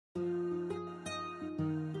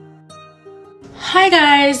Hi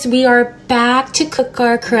guys, we are back to cook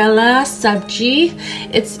our KARELA sabji.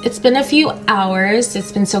 It's been a few hours.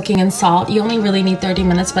 It's been soaking in salt. You only really need 30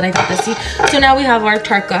 minutes, but I got this. So now we have our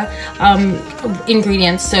tarka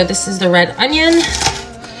ingredients. So this is the red onion.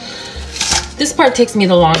 This part takes me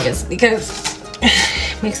the longest because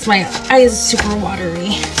it makes my eyes super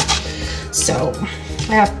watery. So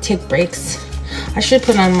I have to take breaks. I should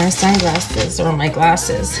put on my sunglasses or my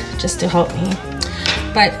glasses just to help me.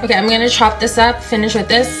 But okay, I'm gonna chop this up, finish with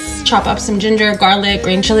this, chop up some ginger, garlic,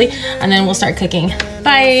 green chili, and then we'll start cooking.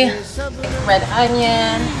 Bye! Red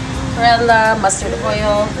onion, KARELA, mustard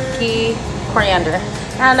oil, ghee, coriander,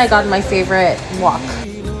 and I got my favorite wok.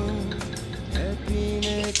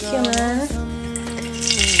 Cumin.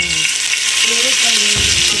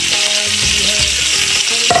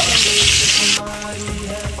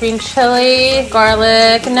 Green chili,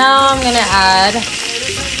 garlic. Now I'm gonna add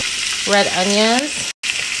red onions.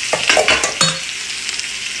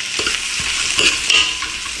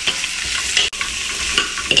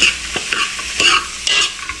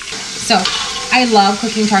 So I love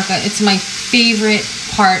cooking tarka. It's my favorite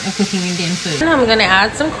part of cooking Indian food. And I'm gonna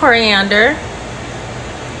add some coriander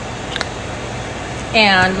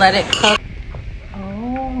and let it cook.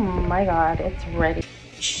 Oh my God, it's ready.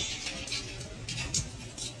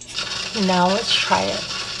 Now let's try it.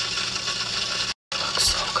 Looks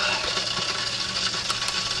so good.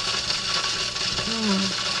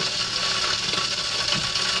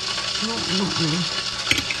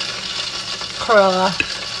 KARELA.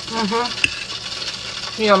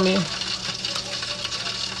 Yummy.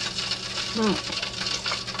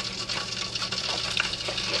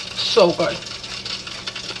 So good.